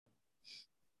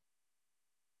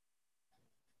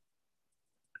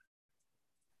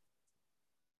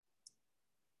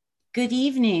Good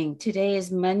evening. Today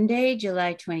is Monday,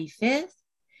 July 25th,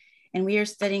 and we are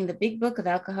studying the Big Book of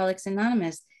Alcoholics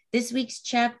Anonymous. This week's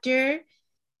chapter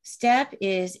step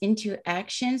is Into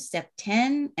Action, step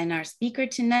 10, and our speaker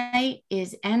tonight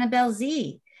is Annabelle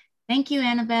Z. Thank you,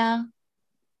 Annabelle.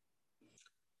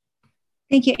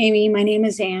 Thank you, Amy. My name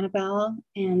is Annabelle,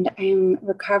 and I'm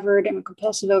recovered. I'm a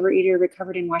compulsive overeater,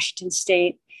 recovered in Washington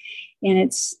State, and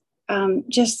it's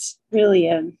just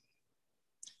really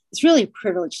it's really a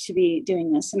privilege to be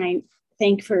doing this. And I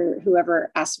thank for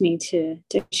whoever asked me to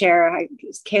share.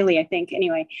 It's Kaylee, I think.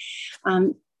 Anyway,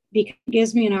 because it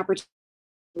gives me an opportunity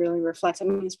to really reflect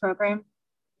on this program.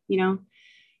 You know,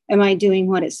 am I doing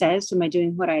what it says? Am I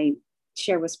doing what I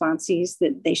share with sponsees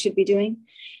that they should be doing?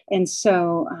 And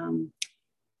so.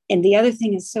 And the other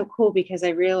thing is so cool because I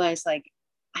realized like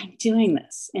I'm doing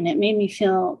this, and it made me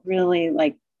feel really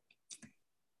like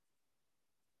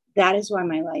that is why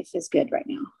my life is good right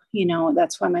now. You know,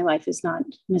 that's why my life is not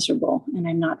miserable, and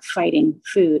I'm not fighting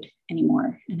food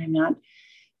anymore. And I'm not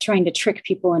trying to trick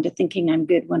people into thinking I'm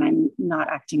good when I'm not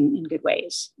acting in good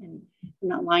ways, and I'm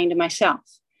not lying to myself.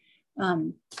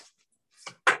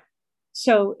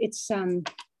 So it's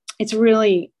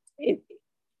really,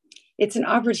 it's an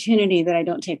opportunity that I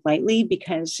don't take lightly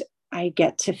because I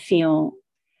get to feel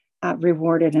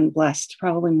rewarded and blessed,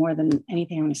 probably more than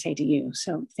anything I want to say to you.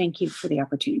 So thank you for the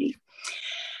opportunity.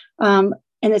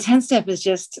 And the 10th step is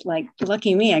just like,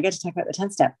 lucky me, I get to talk about the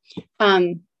 10th step.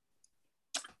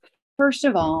 First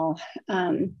of all,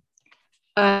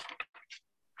 I've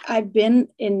been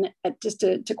in, just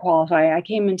to qualify, I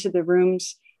came into the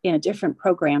rooms in a different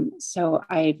program. So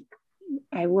I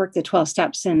worked the 12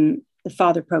 steps in the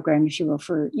father program, if you will,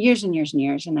 for years and years and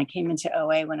years. And I came into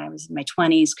OA when I was in my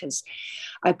 20s because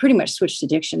I pretty much switched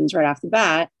addictions right off the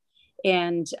bat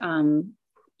and,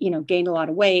 gained a lot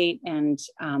of weight. And,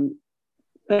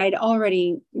 but I'd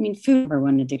already, food number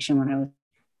one addiction when I was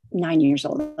 9 years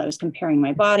old. I was comparing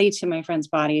my body to my friends'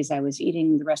 bodies. I was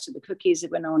eating the rest of the cookies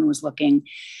when no one was looking.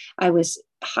 I was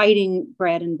hiding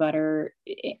bread and butter.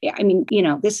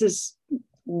 This is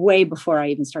way before I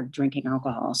even started drinking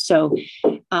alcohol. So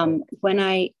when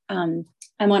I'm on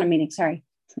a meeting, sorry.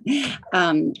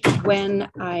 When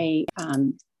I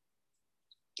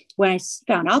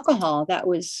found alcohol, that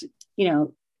was,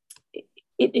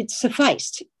 it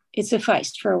sufficed. It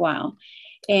sufficed for a while.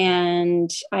 And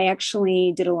I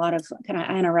actually did a lot of kind of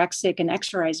anorexic and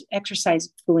exercise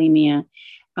bulimia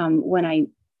when I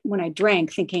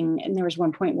drank, thinking, and there was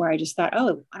one point where I just thought,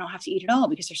 oh, I don't have to eat at all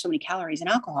because there's so many calories in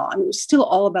alcohol. I mean, it was still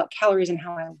all about calories and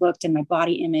how I looked and my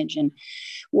body image. And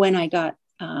when I got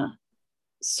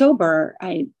sober,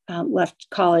 I left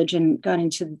college and got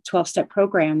into the 12-step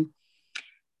program.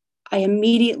 I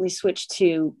immediately switched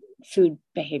to food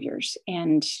behaviors.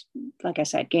 And like I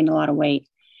said, gained a lot of weight.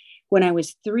 When I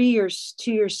was 2 years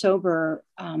sober,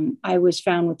 I was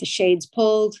found with the shades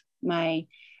pulled. My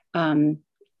friend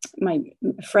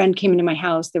came into my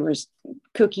house. There was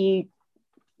cookie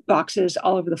boxes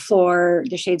all over the floor.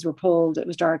 The shades were pulled. It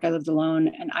was dark. I lived alone.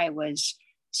 And I was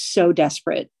so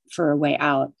desperate for a way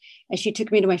out. And she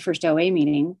took me to my first OA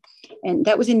meeting. And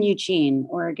that was in Eugene,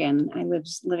 Oregon. I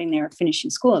was living there,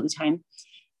 finishing school at the time.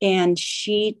 And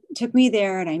she took me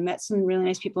there, and I met some really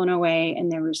nice people in OA.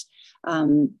 And there was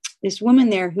this woman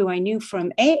there who I knew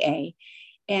from AA.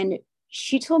 And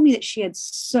she told me that she had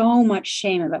so much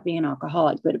shame about being an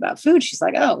alcoholic, but about food, she's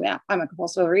like, oh yeah, I'm a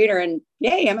compulsive overeater and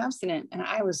yay, I'm abstinent. And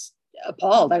I was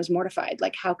appalled. I was mortified.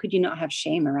 Like, how could you not have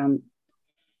shame around,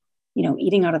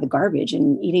 eating out of the garbage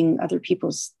and eating other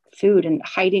people's food and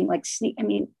hiding,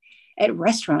 at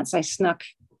restaurants, I snuck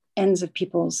ends of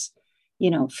people's,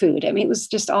 food. I mean, it was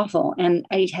just awful. And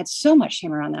I had so much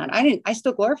shame around that. I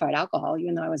still glorified alcohol,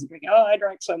 even though I wasn't drinking. Oh, I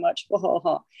drank so much.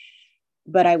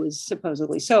 But I was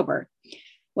supposedly sober.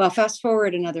 Well, fast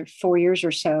forward another 4 years or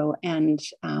so. And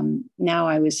now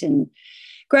I was in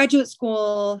graduate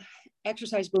school.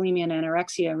 Exercise bulimia and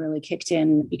anorexia really kicked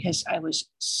in because I was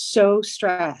so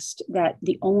stressed that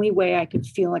the only way I could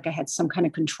feel like I had some kind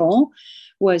of control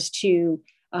was to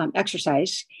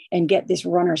exercise and get this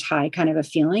runner's high kind of a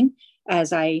feeling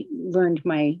as I learned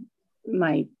my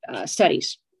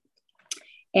studies.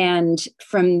 And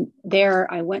from there,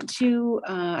 I went to,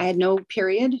 I had no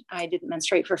period. I didn't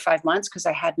menstruate for 5 months because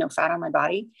I had no fat on my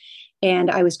body.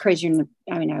 And I was crazy.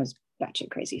 I was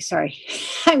batshit crazy. Sorry.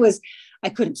 I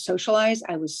couldn't socialize.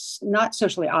 I was not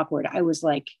socially awkward. I was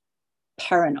like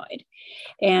paranoid.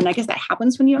 And I guess that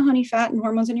happens when you have honey fat and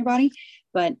hormones in your body.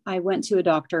 But I went to a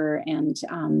doctor, and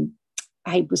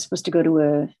I was supposed to go to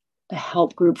a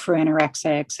help group for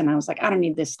anorexics. And I was like, I don't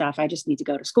need this stuff. I just need to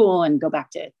go to school and go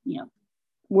back to,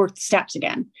 work the steps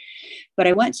again. But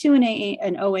I went to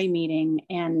an OA meeting,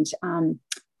 and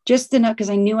just enough because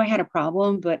I knew I had a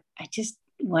problem, but I just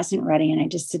wasn't ready, and I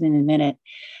just didn't admit it.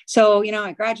 So,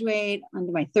 I graduate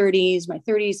into my 30s. My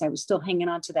 30s, I was still hanging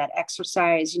on to that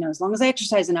exercise. As long as I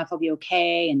exercise enough, I'll be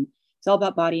okay. And it's all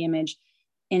about body image.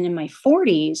 And in my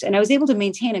 40s, and I was able to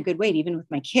maintain a good weight, even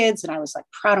with my kids. And I was like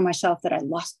proud of myself that I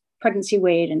lost pregnancy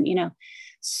weight, and,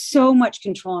 so much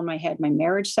control in my head. My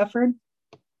marriage suffered.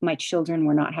 My children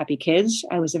were not happy kids.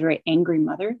 I was a very angry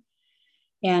mother.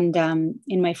 And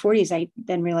in my 40s, I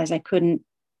then realized I couldn't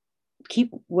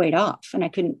keep weight off, and I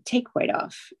couldn't take weight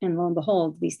off. And lo and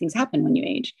behold, these things happen when you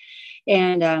age.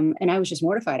 And I was just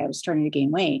mortified. I was starting to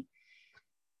gain weight.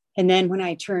 And then when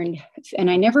I turned, and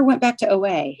I never went back to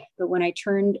OA, but when I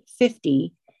turned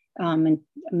 50 in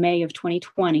May of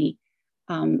 2020,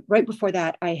 right before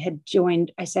that, I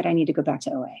said, I need to go back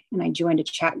to OA. And I joined a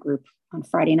chat group on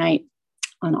Friday night,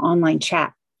 on online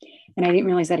chat. And I didn't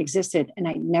realize that existed. And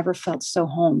I never felt so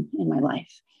home in my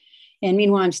life. And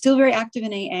meanwhile, I'm still very active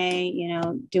in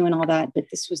AA, doing all that, but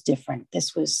this was different.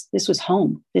 This was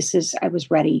home. I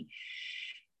was ready.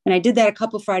 And I did that a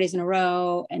couple of Fridays in a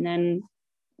row. And then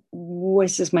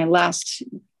this is my last,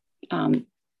 what do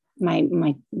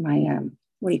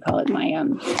you call it? My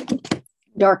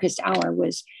darkest hour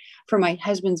was for my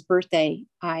husband's birthday.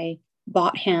 I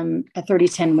bought him a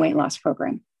 30-10 weight loss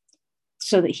program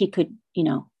so that he could,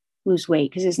 lose weight,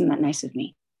 because isn't that nice of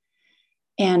me?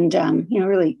 And, it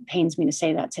really pains me to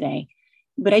say that today,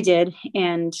 but I did.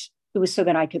 And it was so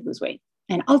that I could lose weight.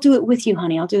 And I'll do it with you,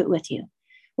 honey. I'll do it with you.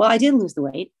 Well, I did lose the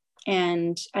weight,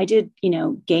 and I did,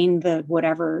 gain the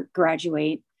whatever,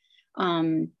 graduate.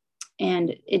 And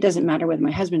it doesn't matter whether my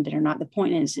husband did or not. The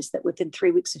point is that within 3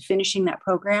 weeks of finishing that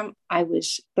program, I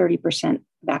was 30%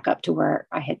 back up to where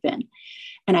I had been.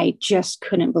 And I just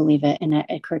couldn't believe it. And it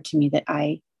occurred to me that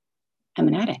I am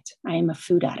an addict. I am a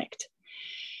food addict.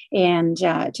 And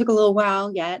it took a little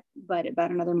while yet, but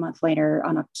about another month later,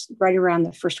 right around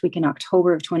the first week in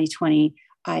October of 2020,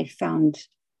 I found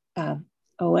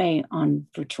OA on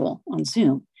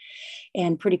Zoom,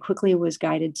 and pretty quickly was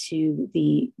guided to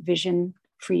the Vision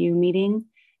for You meeting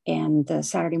and the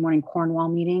Saturday morning Cornwall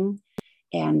meeting,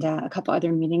 and a couple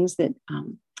other meetings that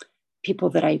people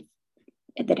that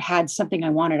had something I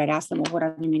wanted. I'd ask them, well, what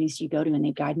other meetings do you go to? And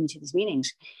they guide me to these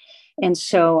meetings. And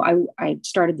so I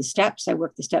started the steps. I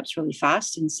worked the steps really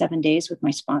fast in 7 days with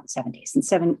my sponsor,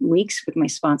 7 weeks with my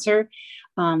sponsor.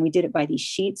 We did it by these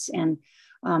sheets, and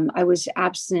I was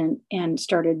abstinent and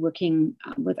started working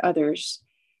with others.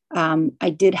 I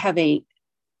did have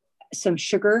some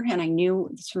sugar, and I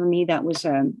knew for me that was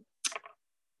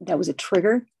a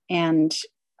trigger, and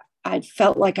I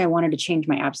felt like I wanted to change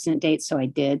my abstinent date. So I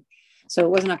did. So it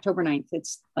wasn't October 9th.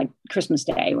 It's like Christmas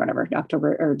Day, or whatever,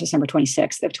 October or December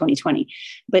 26th of 2020.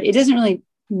 But it doesn't really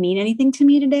mean anything to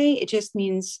me today. It just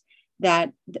means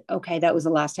that, okay, that was the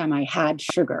last time I had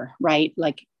sugar, right?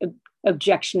 Like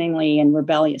objectioningly and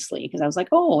rebelliously, because I was like,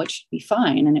 oh, it should be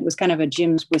fine. And it was kind of a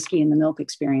Jim's whiskey in the milk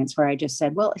experience where I just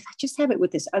said, well, if I just have it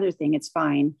with this other thing, it's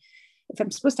fine. If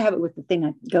I'm supposed to have it with the thing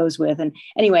that goes with. And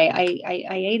anyway, I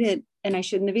ate it, and I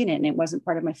shouldn't have eaten it, and it wasn't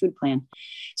part of my food plan.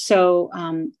 So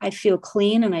I feel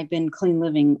clean, and I've been clean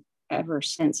living ever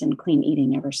since, and clean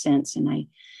eating ever since. And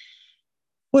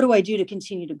what do I do to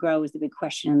continue to grow is the big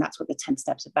question. And that's what the 10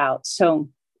 steps about. So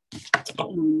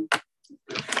I'm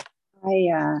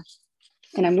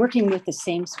working with the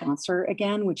same sponsor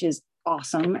again, which is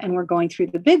awesome. And we're going through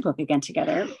the big book again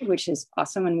together, which is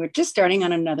awesome. And we're just starting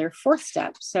on another 4th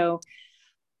step. So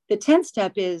the 10th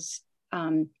step is,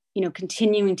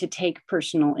 continuing to take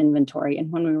personal inventory. And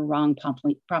when we were wrong,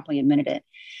 promptly admitted it.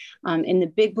 In the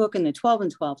big book and the 12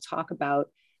 and 12 talk about,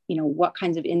 what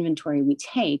kinds of inventory we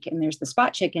take. And there's the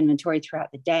spot check inventory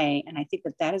throughout the day. And I think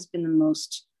that has been the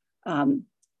most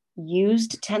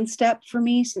used 10th step for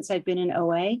me since I've been in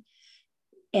OA.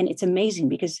 And it's amazing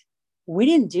because we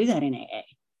didn't do that in AA.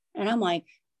 And I'm like,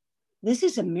 this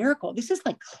is a miracle. This is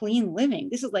like clean living.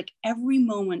 This is like every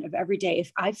moment of every day.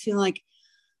 If I feel like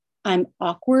I'm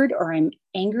awkward, or I'm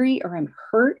angry, or I'm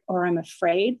hurt, or I'm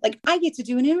afraid, like I get to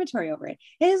do an inventory over it.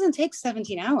 It doesn't take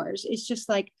 17 hours. It's just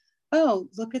like, oh,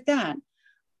 look at that.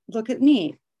 Look at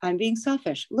me. I'm being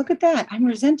selfish. Look at that. I'm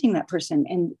resenting that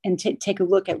person, and take a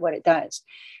look at what it does.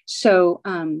 So,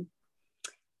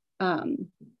 sorry,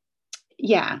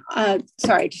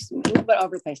 just a little bit all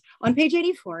over the place. On page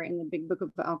 84 in the big book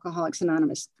of Alcoholics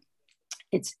Anonymous,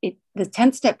 the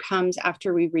 10th step comes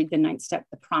after we read the 9th step,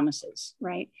 the promises,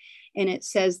 right? And it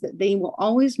says that they will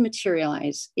always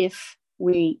materialize if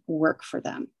we work for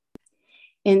them.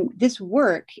 And this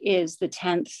work is the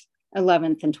 10th,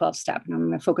 11th, and 12th step. And I'm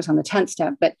going to focus on the 10th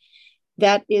step, but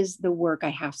that is the work I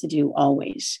have to do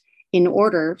always in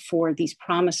order for these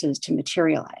promises to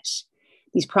materialize.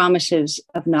 These promises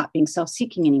of not being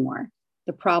self-seeking anymore,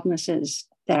 the promises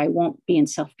that I won't be in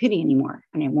self-pity anymore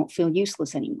and I won't feel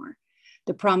useless anymore,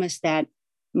 the promise that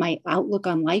my outlook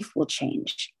on life will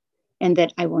change and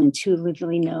that I will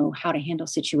intuitively know how to handle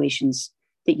situations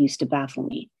that used to baffle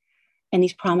me. And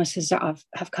these promises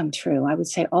have come true. I would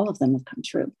say all of them have come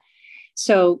true.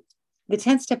 So the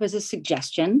 10th step is a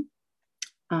suggestion.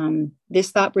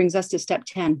 This thought brings us to step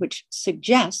 10, which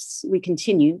suggests we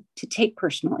continue to take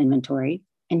personal inventory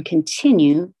and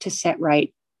continue to set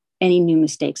right any new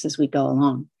mistakes as we go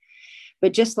along.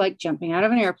 But just like jumping out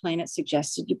of an airplane, it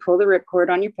suggested you pull the ripcord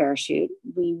on your parachute.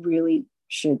 We really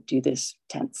should do this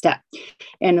 10th step.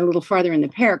 And a little farther in the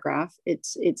paragraph, it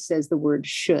says the word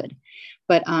should.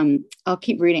 But I'll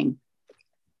keep reading.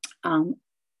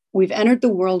 We've entered the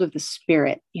world of the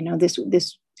spirit. You know, this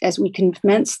as we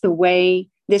commence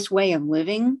this way of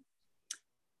living,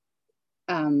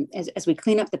 as we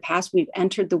clean up the past, we've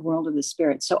entered the world of the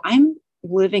spirit. So I'm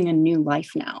living a new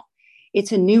life now.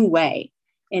 It's a new way,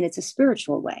 and it's a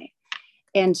spiritual way.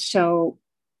 And so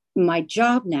my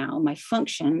job now, my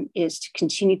function is to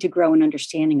continue to grow an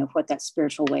understanding of what that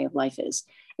spiritual way of life is.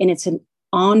 And it's an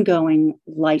ongoing,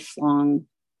 lifelong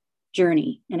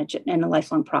journey and a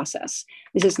lifelong process.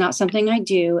 This is not something I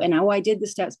do. And I did the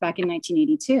steps back in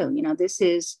 1982. You know, this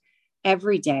is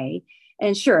every day.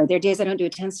 And sure, there are days I don't do a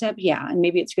 10 step. Yeah. And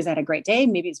maybe it's because I had a great day.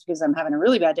 Maybe it's because I'm having a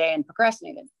really bad day and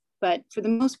procrastinated. But for the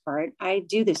most part, I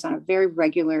do this on a very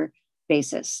regular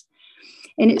basis.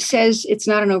 And it says it's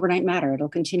not an overnight matter. It'll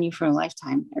continue for a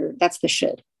lifetime. Or that's the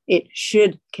should. It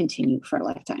should continue for a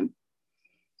lifetime.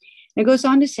 And it goes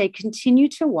on to say, continue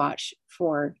to watch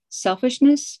for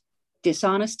selfishness,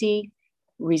 dishonesty,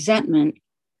 resentment,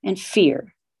 and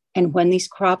fear. And when these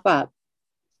crop up,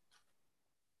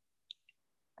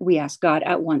 we ask God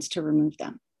at once to remove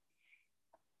them.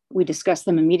 We discuss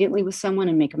them immediately with someone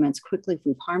and make amends quickly if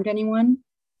we've harmed anyone.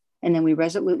 And then we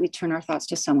resolutely turn our thoughts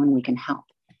to someone we can help.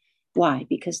 Why?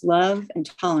 Because love and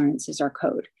tolerance is our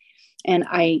code. And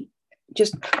I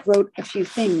just wrote a few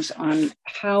things on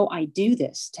how I do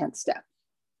this 10th step.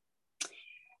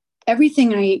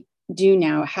 Everything I do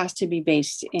now has to be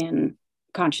based in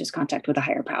conscious contact with a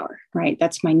higher power, right?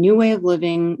 That's my new way of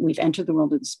living. We've entered the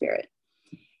world of the spirit.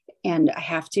 And I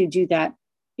have to do that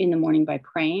in the morning by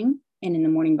praying and in the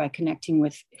morning by connecting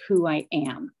with who I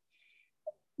am,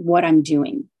 what I'm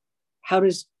doing. How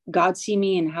does God see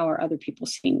me and how are other people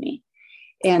seeing me?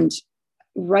 And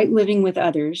right living with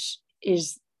others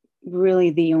is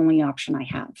really the only option I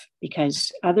have,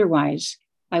 because otherwise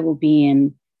I will be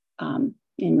in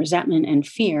resentment and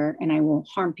fear, and I will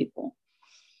harm people.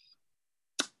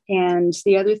 And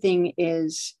the other thing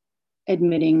is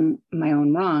admitting my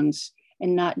own wrongs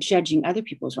and not judging other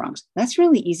people's wrongs. That's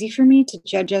really easy for me to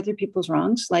judge other people's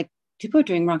wrongs. Like, people are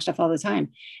doing wrong stuff all the time.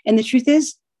 And the truth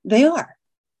is, they are.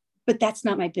 But that's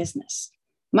not my business.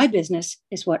 My business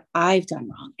is what I've done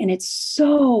wrong. And it's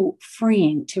so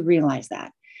freeing to realize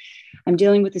that. I'm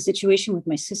dealing with a situation with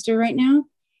my sister right now.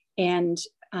 And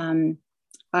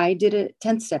I did a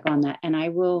 10th step on that. And I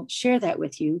will share that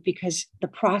with you because the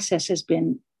process has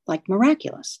been like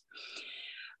miraculous.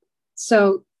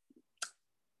 So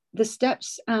the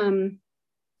steps, so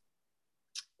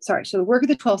the work of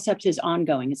the 12 steps is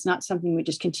ongoing. It's not something we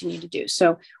just continue to do.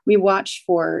 So we watch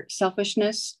for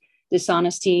selfishness,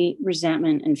 dishonesty,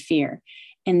 resentment, and fear.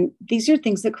 And these are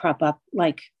things that crop up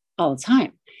like all the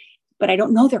time, but I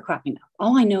don't know they're cropping up.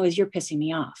 All I know is you're pissing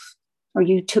me off, or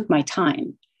you took my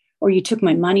time, or you took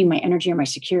my money, my energy, or my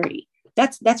security.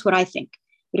 That's what I think.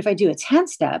 But if I do a 10th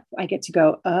step, I get to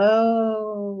go,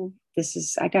 oh,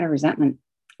 I got a resentment,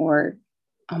 or,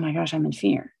 oh my gosh, I'm in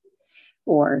fear,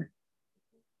 or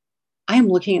I am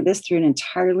looking at this through an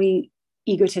entirely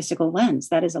egotistical lens.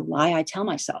 That is a lie I tell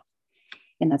myself.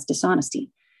 And that's dishonesty.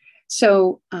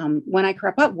 So when I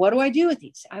crop up, what do I do with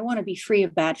these? I want to be free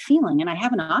of bad feeling. And I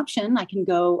have an option. I can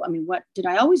go, what did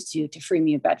I always do to free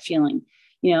me of bad feeling?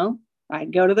 You know,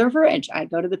 I'd go to the fridge,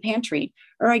 I'd go to the pantry,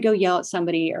 or I'd go yell at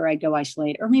somebody, or I'd go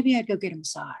isolate, or maybe I'd go get a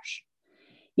massage.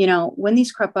 You know, when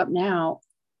these crop up now,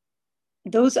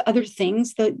 those other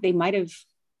things that they might have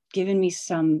given me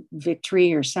some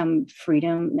victory or some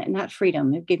freedom, not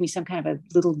freedom, it gave me some kind of a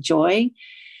little joy.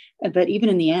 But even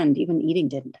in the end, even eating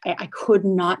didn't. I could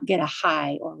not get a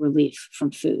high or relief from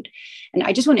food. And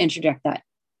I just want to interject that.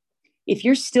 If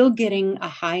you're still getting a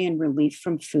high and relief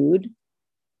from food,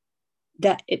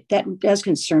 that does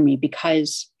concern me,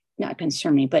 because, not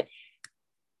concern me, but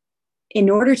in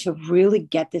order to really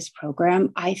get this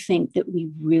program, I think that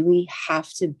we really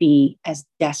have to be as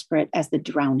desperate as the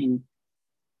drowning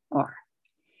are.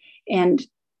 And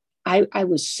I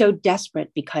was so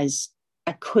desperate because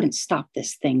I couldn't stop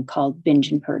this thing called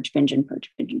binge and purge, binge and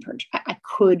purge, binge and purge. I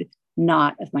could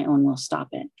not of my own will stop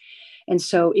it. And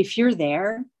so if you're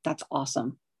there, that's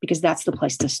awesome, because that's the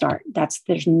place to start.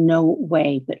 There's no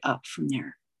way but up from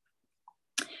there.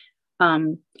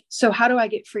 So how do I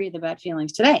get free of the bad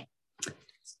feelings today?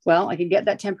 Well, I could get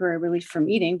that temporary relief from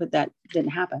eating, but that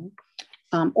didn't happen.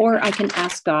 Or I can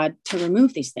ask God to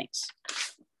remove these things.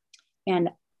 And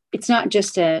it's not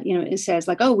just it says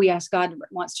like, oh, we ask God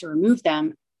wants to remove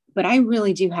them, but I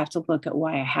really do have to look at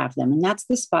why I have them. And that's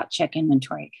the spot check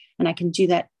inventory. And I can do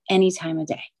that any time of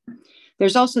day.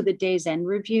 There's also the day's end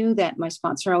review that my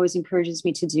sponsor always encourages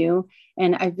me to do.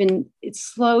 And it's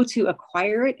slow to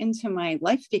acquire it into my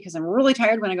life because I'm really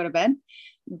tired when I go to bed.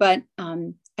 But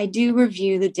I do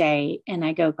review the day and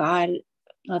I go, God,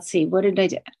 let's see, what did I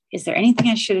do? Is there anything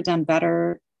I should have done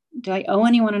better? Do I owe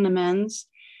anyone an amends?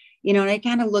 And I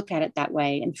kind of look at it that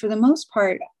way. And for the most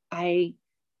part, I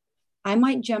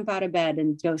might jump out of bed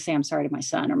and go say I'm sorry to my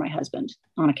son or my husband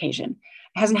on occasion.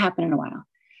 It hasn't happened in a while.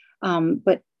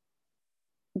 But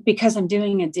because I'm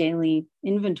doing a daily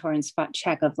inventory and spot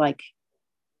check of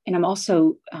and I'm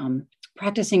also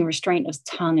practicing restraint of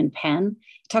tongue and pen.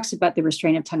 It talks about the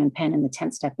restraint of tongue and pen in the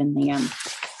 10th step in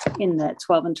the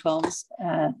 12 and 12s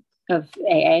of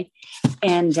AA.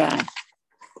 And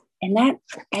that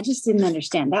I just didn't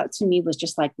understand. That to me was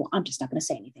just like, well, I'm just not going to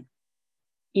say anything,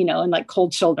 and like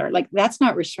cold shoulder. Like that's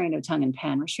not restraint of tongue and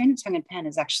pen. Restraint of tongue and pen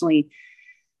is actually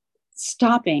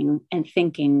stopping and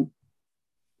thinking,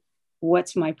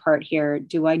 what's my part here?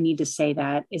 Do I need to say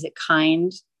that? Is it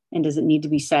kind? And does it need to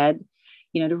be said?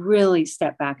 To really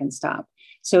step back and stop.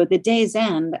 So at the day's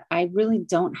end, I really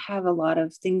don't have a lot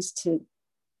of things to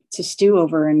stew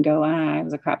over and go, I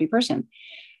was a crappy person.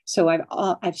 So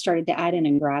I've started to add in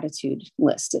a gratitude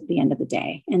list at the end of the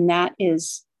day. And that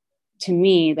is, to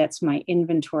me, that's my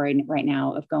inventory right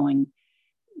now of going,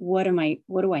 what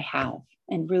do I have?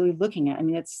 And really looking at,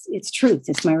 it's truth.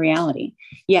 It's my reality.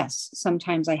 Yes,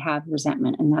 sometimes I have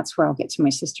resentment, and that's where I'll get to my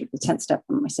sister, the 10th step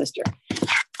from my sister.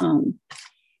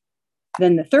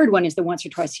 Then the third one is the once or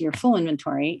twice a year full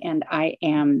inventory. And I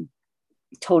am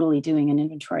totally doing an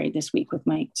inventory this week with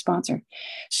my sponsor.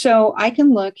 So I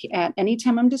can look at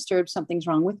anytime I'm disturbed, something's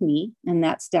wrong with me. And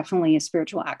that's definitely a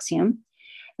spiritual axiom.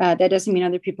 That doesn't mean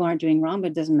other people aren't doing wrong,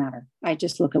 but it doesn't matter. I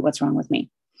just look at what's wrong with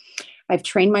me. I've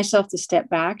trained myself to step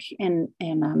back and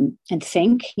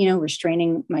think,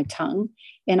 restraining my tongue,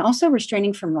 and also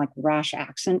restraining from like rash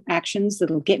actions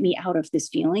that'll get me out of this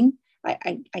feeling.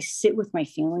 I sit with my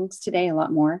feelings today a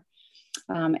lot more.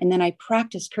 And then I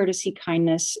practice courtesy,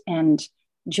 kindness, and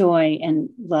joy, and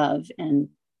love, and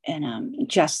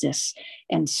justice,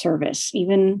 and service,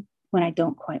 even when I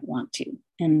don't quite want to.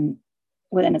 And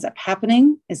what ends up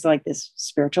happening is like this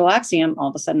spiritual axiom. All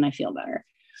of a sudden I feel better.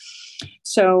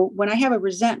 So when I have a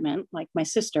resentment, like my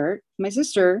sister,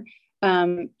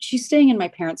 she's staying in my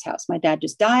parents' house. My dad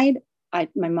just died.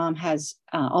 My mom has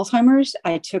Alzheimer's.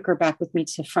 I took her back with me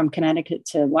from Connecticut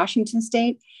to Washington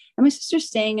State. And my sister's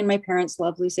staying in my parents'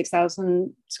 lovely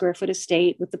 6,000 square foot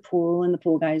estate with the pool and the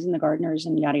pool guys and the gardeners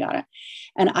and yada, yada.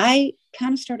 And I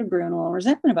kind of started brewing a little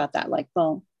resentment about that. Like,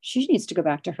 well, she needs to go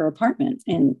back to her apartment.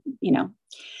 And,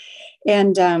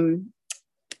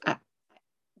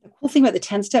 the cool thing about the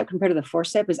 10th step compared to the 4th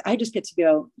step is I just get to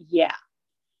go, yeah,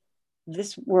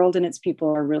 this world and its people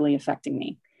are really affecting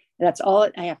me. That's all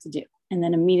I have to do. And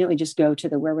then immediately just go to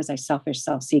where was I selfish,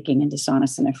 self-seeking, and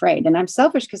dishonest and afraid? And I'm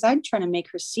selfish because I'm trying to make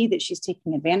her see that she's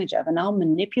taking advantage of, and I'll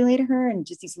manipulate her and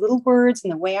just these little words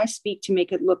and the way I speak to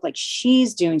make it look like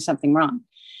she's doing something wrong,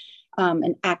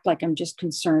 and act like I'm just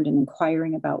concerned and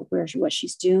inquiring about what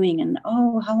she's doing. And,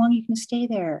 oh, how long are you going to stay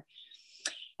there?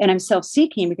 And I'm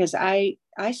self-seeking because I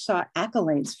sought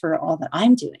accolades for all that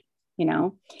I'm doing,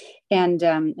 and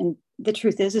the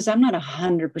truth is I'm not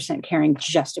 100% caring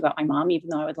just about my mom, even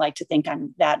though I would like to think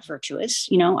I'm that virtuous.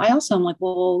 I also am like,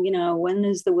 well, when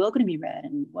is the will going to be read,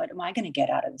 and what am I going to get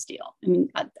out of this deal? I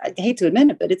mean, I hate to admit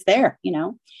it, but it's there,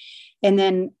 And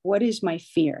then what is my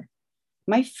fear?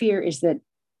 My fear is that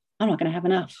I'm not going to have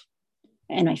enough.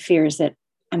 And my fear is that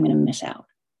I'm going to miss out.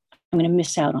 I'm going to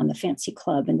miss out on the fancy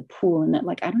club and the pool, and that,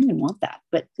 like, I don't even want that.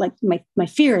 But like my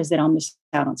fear is that I'll miss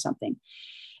out on something.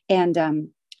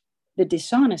 And the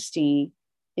dishonesty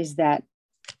is that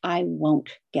I won't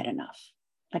get enough.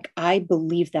 Like, I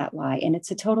believe that lie, and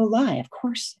it's a total lie. Of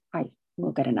course I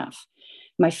will get enough.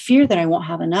 My fear that I won't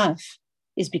have enough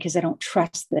is because I don't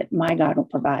trust that my God will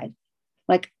provide.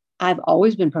 Like, I've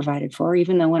always been provided for,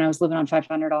 even though when I was living on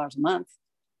 $500 a month,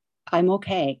 I'm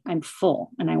okay. I'm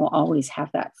full, and I will always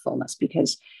have that fullness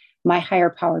because My higher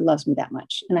power loves me that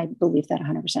much. And I believe that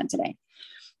 100% today.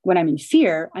 When I'm in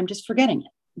fear, I'm just forgetting it.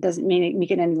 It doesn't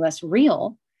make it any less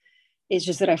real. It's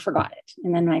just that I forgot it.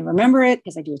 And then I remember it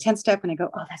because I do a 10 step and I go,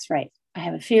 oh, that's right. I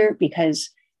have a fear because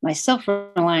my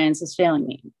self-reliance is failing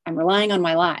me. I'm relying on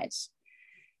my lies.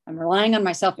 I'm relying on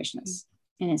my selfishness.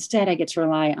 And instead I get to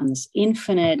rely on this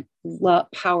infinite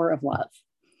power of love.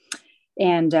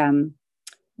 And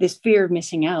this fear of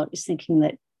missing out is thinking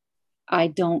that I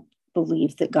don't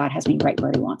believe that God has me right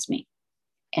where he wants me.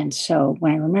 And so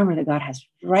when I remember that God has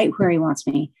right where he wants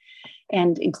me,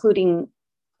 and including,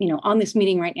 on this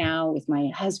meeting right now with my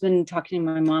husband, talking to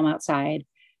my mom outside,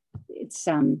 it's,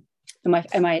 am I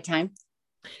at time?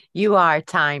 You are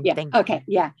time. Yeah. Thank okay.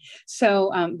 You. Yeah.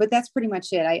 So, but that's pretty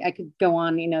much it. I could go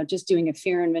on, just doing a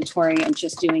fear inventory and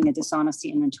just doing a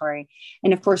dishonesty inventory.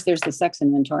 And of course there's the sex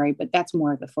inventory, but that's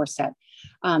more of the fourth step.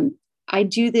 I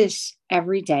do this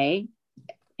every day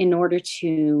in order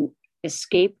to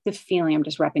escape the feeling, I'm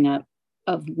just wrapping up,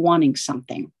 of wanting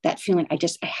something, that feeling. I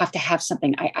have to have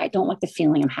something. I don't like the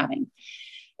feeling I'm having.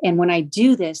 And when I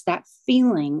do this, that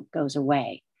feeling goes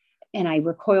away. And I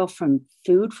recoil from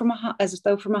food as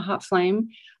though from a hot flame.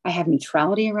 I have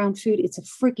neutrality around food. It's a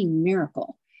freaking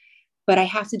miracle. But I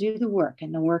have to do the work.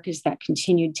 And the work is that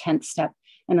continued 10th step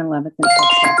and 11th and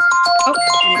 12th step. Oh,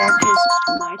 and that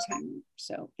is my time.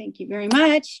 So thank you very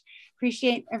much.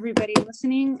 Appreciate everybody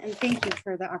listening. And thank you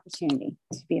for the opportunity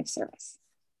to be of service.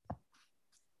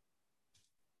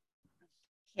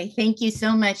 Okay, thank you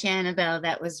so much, Annabelle.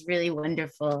 That was really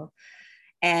wonderful.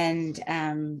 And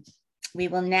we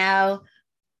will now,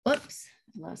 oops,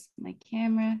 I lost my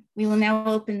camera. We will now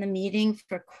open the meeting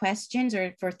for questions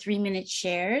or for 3-minute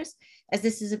shares. As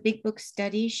this is a big book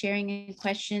study, sharing and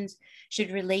questions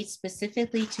should relate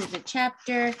specifically to the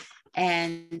chapter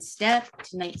and step.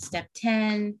 Tonight's step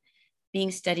 10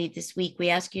 being studied this week. We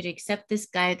ask you to accept this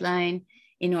guideline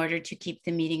in order to keep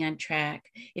the meeting on track.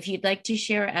 If you'd like to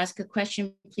share or ask a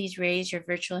question, please raise your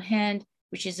virtual hand,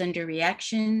 which is under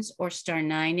reactions, or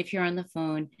 *9 if you're on the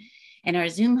phone. And our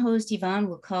Zoom host, Yvonne,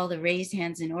 will call the raised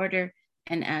hands in order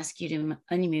and ask you to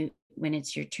unmute when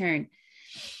it's your turn.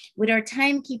 Would our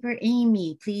timekeeper,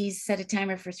 Amy, please set a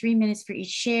timer for 3 minutes for each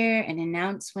share and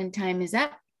announce when time is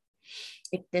up?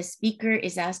 If the speaker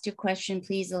is asked a question,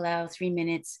 please allow 3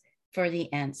 minutes for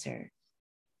the answer.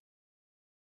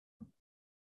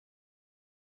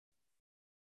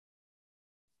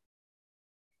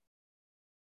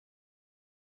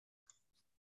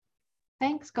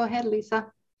 Thanks. Go ahead,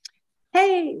 Lisa.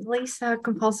 Hey, Lisa,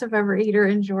 compulsive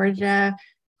overeater in Georgia.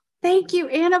 Thank you,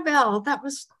 Annabelle. That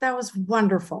was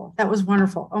wonderful. That was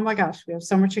wonderful. Oh my gosh, we have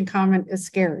so much in common. It's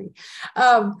scary.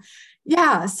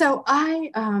 Yeah. So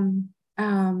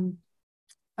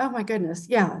oh my goodness.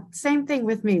 Yeah. Same thing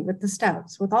with me, with the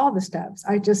steps, with all the steps.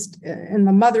 I just, in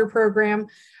the mother program,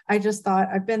 I just thought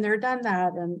I've been there, done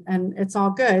that, and it's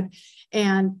all good.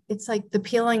 And it's like the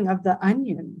peeling of the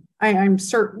onion. I'm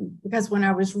certain, because when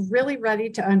I was really ready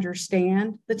to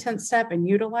understand the 10th step and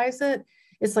utilize it,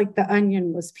 it's like the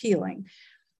onion was peeling.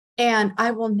 And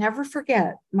I will never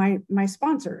forget my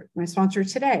sponsor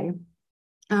today.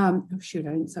 Oh shoot,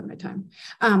 I didn't set my time.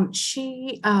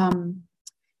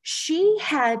 She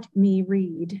had me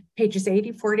read pages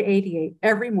 84 to 88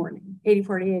 every morning,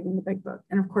 84 to 88 in the big book.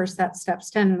 And of course, that's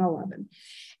steps 10 and 11.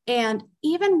 And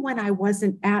even when I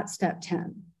wasn't at step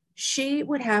 10, she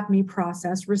would have me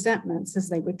process resentments as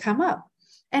they would come up.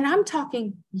 And I'm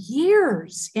talking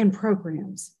years in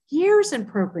programs.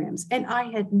 And I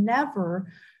had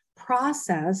never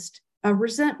processed a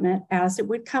resentment as it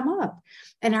would come up.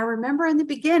 And I remember in the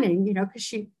beginning, because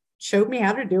she showed me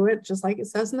how to do it, just like it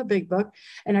says in the big book.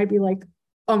 And I'd be like,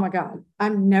 oh my God,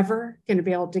 I'm never going to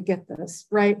be able to get this,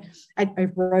 right? I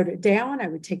wrote it down. I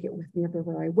would take it with me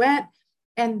everywhere I went.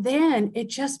 And then it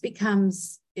just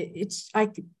becomes,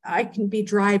 I can be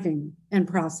driving and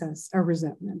process a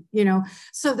resentment,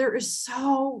 So there is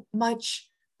so much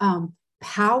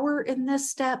power in this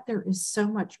step. There is so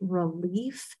much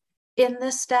relief in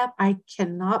this step. I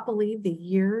cannot believe the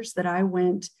years that I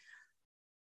went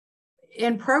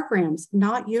in programs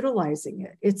not utilizing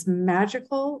it. It's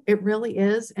magical. It really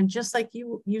is. And just like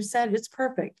you said, it's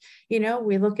perfect.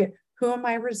 We look at, who am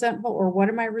I resentful, or what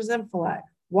am I resentful at?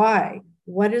 Why?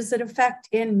 What does it affect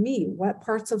in me? What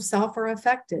parts of self are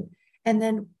affected? And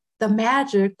then the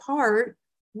magic part,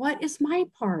 what is my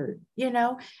part?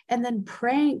 And then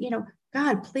praying,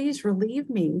 God, please relieve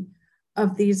me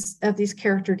of these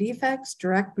character defects,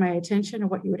 direct my attention to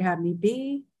what you would have me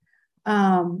be.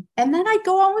 And then I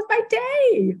go on with my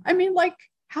day. I mean, like,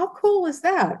 how cool is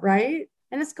that, right?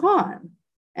 And it's gone.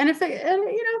 And if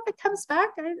it comes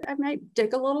back, I might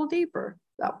dig a little deeper.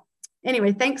 So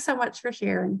Anyway, thanks so much for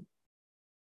sharing.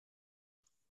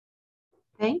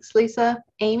 Thanks, Lisa.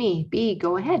 Amy B,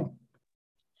 go ahead.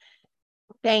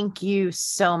 Thank you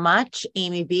so much,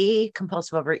 Amy B,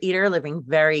 compulsive overeater, living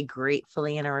very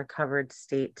gratefully in a recovered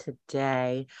state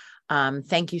today.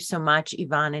 Thank you so much,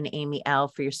 Yvonne and Amy L,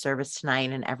 for your service tonight,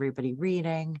 and everybody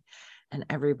reading and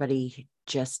everybody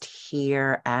just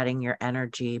here adding your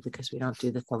energy, because we don't do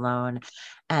this alone.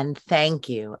 And thank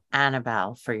you,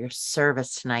 Annabelle, for your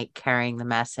service tonight, carrying the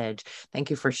message. Thank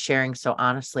you for sharing so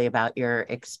honestly about your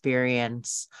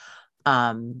experience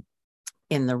in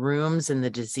the rooms and the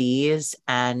disease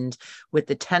and with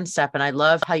the 10 step. And I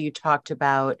love how you talked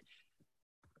about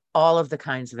all of the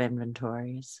kinds of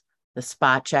inventories, the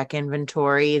spot check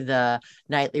inventory, the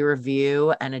nightly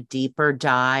review, and a deeper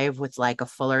dive with like a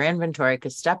fuller inventory.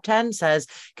 Because step 10 says,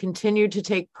 continue to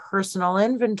take personal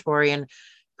inventory, and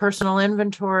personal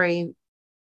inventory,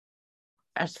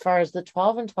 as far as the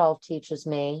 12 and 12 teaches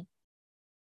me,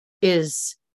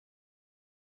 is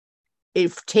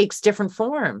it takes different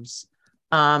forms.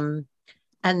 And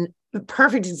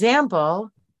perfect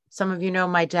example, some of you know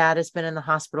my dad has been in the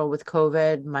hospital with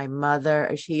COVID. My mother,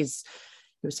 he was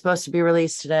supposed to be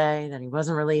released today, then he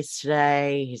wasn't released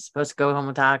today. He's supposed to go home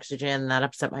with oxygen. That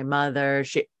upset my mother.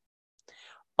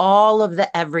 All of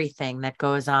the everything that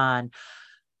goes on.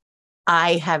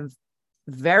 I have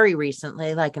very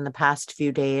recently, like in the past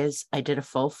few days, I did a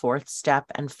full 4th step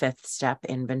and 5th step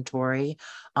inventory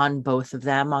on both of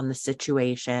them, on the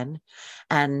situation.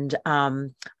 And I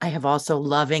have also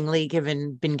lovingly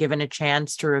been given a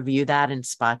chance to review that in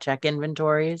spot check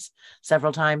inventories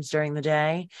several times during the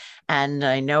day. And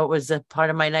I know it was a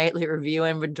part of my nightly review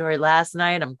inventory last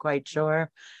night. I'm quite sure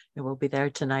it will be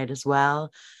there tonight as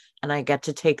well. And I get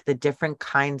to take the different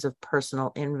kinds of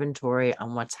personal inventory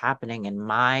on what's happening in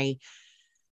my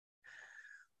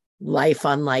life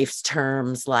on life's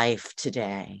terms, life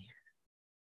today.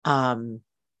 And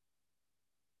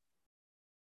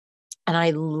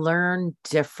I learn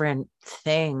different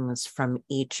things from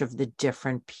each of the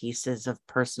different pieces of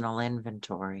personal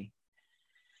inventory.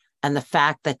 And the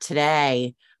fact that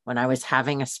today, when I was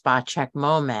having a spot check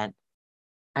moment,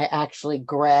 I actually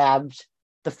grabbed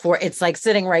it's like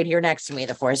sitting right here next to me,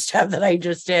 the 4th step that I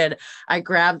just did. I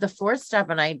grabbed the 4th step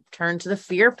and I turned to the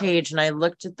fear page and I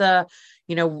looked at the,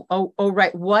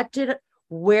 right.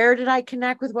 Where did I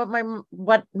connect with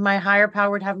what my higher power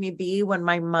would have me be when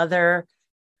my mother,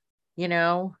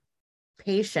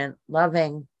 patient,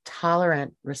 loving,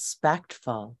 tolerant,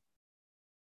 respectful,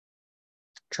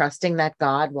 trusting that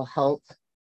God will help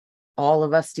all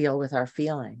of us deal with our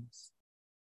feelings.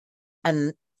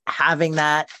 And having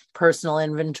that personal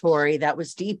inventory that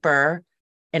was deeper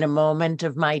in a moment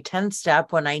of my 10th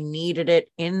step when I needed it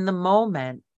in the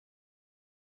moment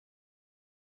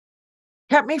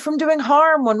kept me from doing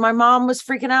harm when my mom was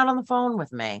freaking out on the phone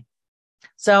with me.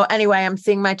 So anyway, I'm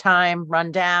seeing my time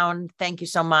run down. Thank you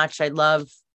so much. I love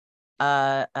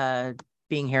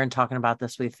being here and talking about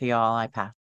this with you all. I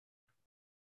pass.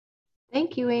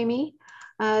 Thank you, Amy.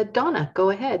 Donna,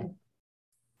 go ahead.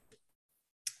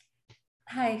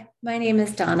 Hi, my name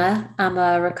is Donna. I'm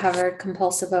a recovered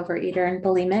compulsive overeater and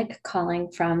bulimic calling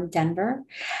from Denver.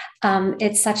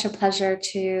 It's such a pleasure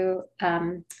to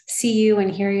see you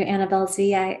and hear you, Annabelle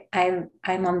Z. I'm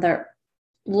on the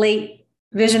late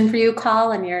Vision for You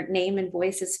call, and your name and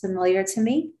voice is familiar to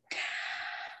me.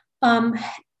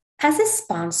 As a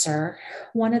sponsor,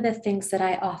 one of the things that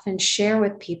I often share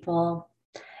with people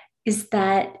is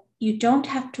that you don't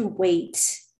have to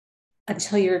wait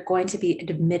until you're going to be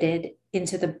admitted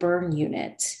into the burn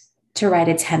unit to write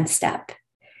a 10 step.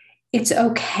 It's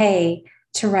okay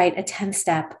to write a 10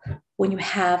 step when you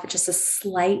have just a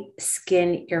slight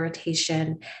skin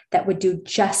irritation that would do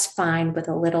just fine with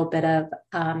a little bit of,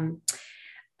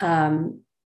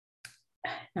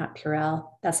 not Purell,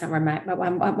 that's not where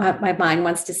my mind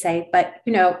wants to say, but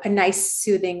a nice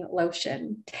soothing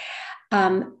lotion.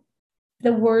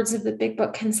 The words of the big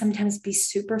book can sometimes be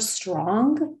super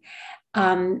strong,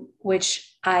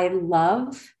 which I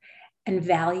love and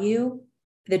value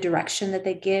the direction that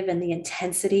they give and the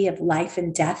intensity of life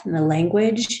and death in the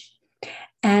language.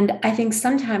 And I think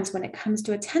sometimes when it comes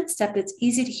to a 10th step, it's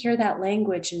easy to hear that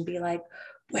language and be like,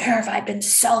 where have I been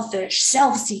selfish,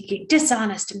 self-seeking,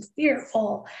 dishonest, and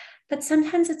fearful? But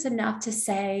sometimes it's enough to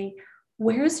say,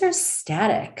 where's there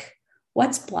static?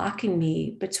 What's blocking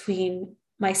me between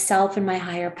myself and my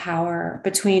higher power,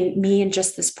 between me and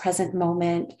just this present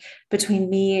moment, between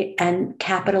me and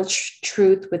capital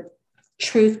truth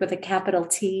with a capital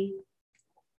T.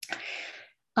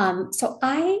 So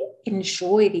I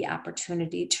enjoy the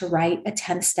opportunity to write a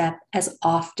 10 step as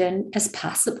often as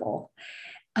possible.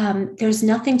 there's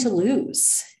nothing to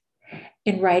lose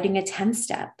in writing a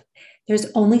 10-step.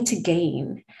 There's only to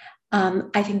gain.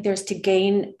 I think there's to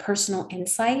gain personal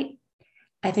insight.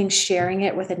 I think sharing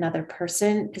it with another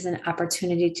person is an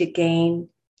opportunity to gain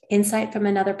insight from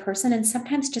another person, and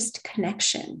sometimes just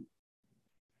connection.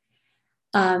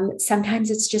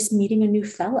 Sometimes it's just meeting a new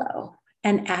fellow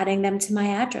and adding them to my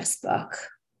address book.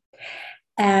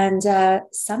 And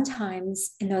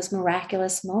sometimes in those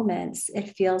miraculous moments,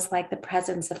 it feels like the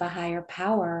presence of a higher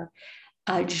power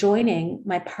joining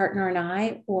my partner and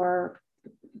I, or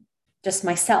just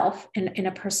myself in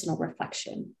a personal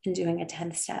reflection in doing a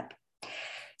 10-step.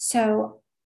 So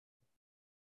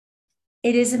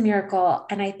it is a miracle.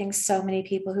 And I think so many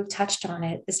people who've touched on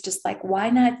it, it's just like, why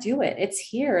not do it? It's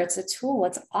here. It's a tool.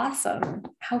 It's awesome.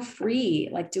 How free,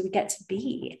 like, do we get to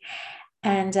be?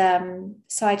 And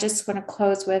so I just want to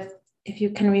close with, if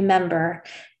you can remember,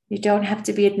 you don't have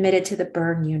to be admitted to the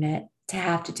burn unit to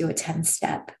have to do a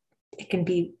 10-step. It can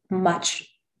be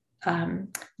much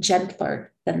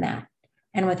gentler than that.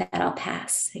 And with that, I'll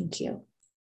pass. Thank you.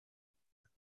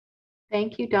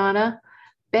 Thank you, Donna.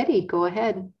 Betty, go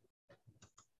ahead.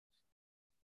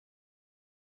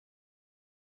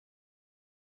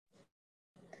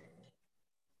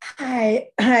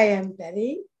 Hi, I'm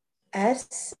Betty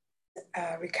S.,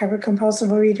 a recovered compulsive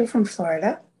overeater from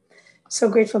Florida. So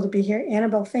grateful to be here.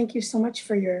 Annabelle, thank you so much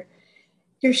for your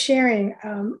sharing.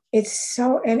 It's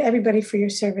so, and everybody for your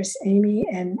service, Amy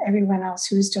and everyone else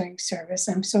who's doing service.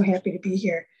 I'm so happy to be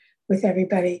here with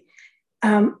everybody.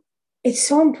 It's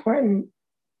so important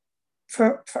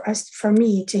for us, for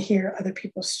me, to hear other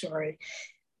people's story,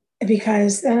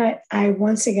 because then I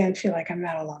once again feel like I'm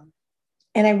not alone.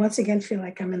 And I once again feel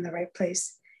like I'm in the right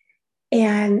place.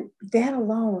 And that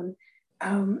alone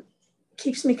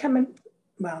keeps me coming,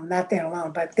 well, not that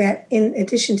alone, but that in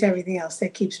addition to everything else,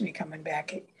 that keeps me coming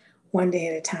back one day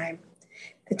at a time.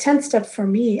 The 10th step for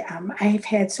me, I've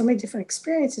had so many different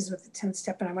experiences with the 10th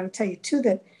step, and I want to tell you two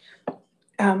that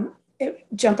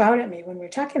jump out at me when we're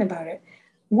talking about it.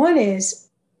 One is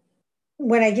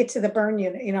when I get to the burn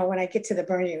unit, when I get to the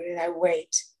burn unit and I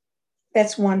wait,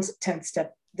 that's one 10th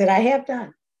step that I have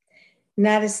done.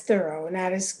 Not as thorough,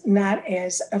 not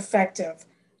as effective,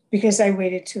 because I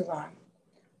waited too long.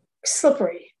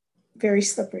 Slippery, very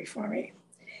slippery for me.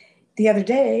 The other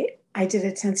day, I did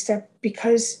a 10 step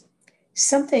because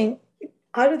something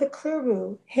out of the clear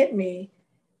blue hit me,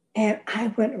 and I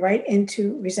went right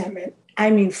into resentment. I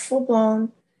mean, full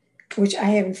blown, which I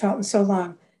haven't felt in so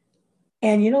long.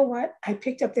 And you know what? I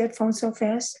picked up that phone so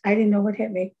fast, I didn't know what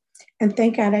hit me. And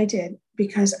thank God I did,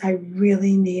 because I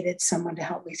really needed someone to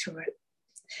help me through it.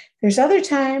 There's other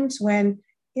times when,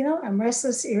 I'm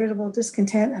restless, irritable,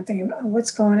 discontent. I'm thinking, oh,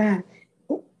 what's going on?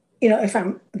 If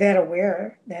I'm that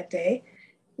aware that day,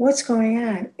 what's going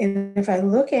on? And if I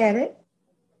look at it,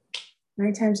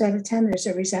 9 times out of 10, there's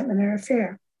a resentment or a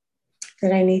fear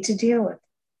that I need to deal with.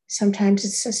 Sometimes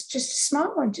it's just a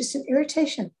small one, just an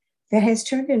irritation that has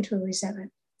turned into a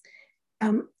resentment.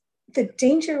 The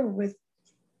danger with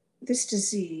this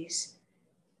disease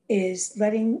is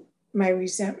letting my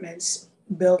resentments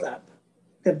build up,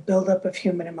 the buildup of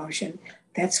human emotion.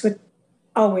 That's what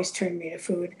always turned me to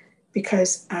food,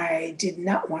 because I did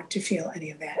not want to feel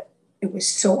any of that. It was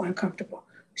so uncomfortable,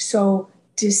 so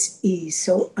dis-ease,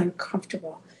 so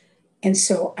uncomfortable. And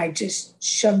so I just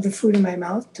shoved the food in my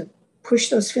mouth to push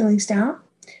those feelings down,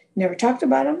 never talked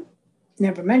about them,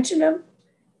 never mentioned them,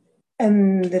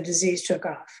 and the disease took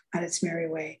off on its merry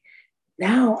way.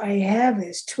 Now I have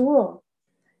this tool,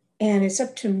 and it's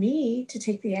up to me to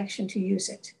take the action to use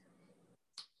it.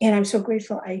 And I'm so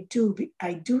grateful I do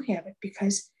have it,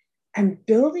 because I'm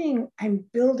building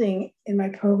in my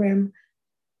program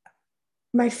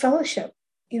my fellowship.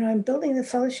 I'm building the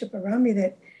fellowship around me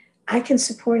that I can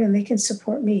support and they can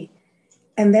support me.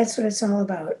 And that's what it's all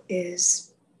about,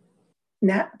 is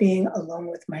not being alone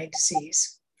with my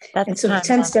disease. And so the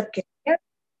 10-step get it.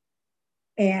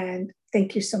 And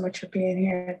thank you so much for being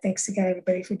here. Thanks again,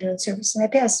 everybody, for doing service. And I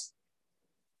pass.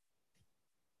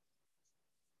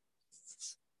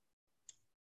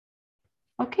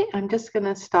 Okay, I'm just going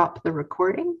to stop the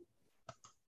recording.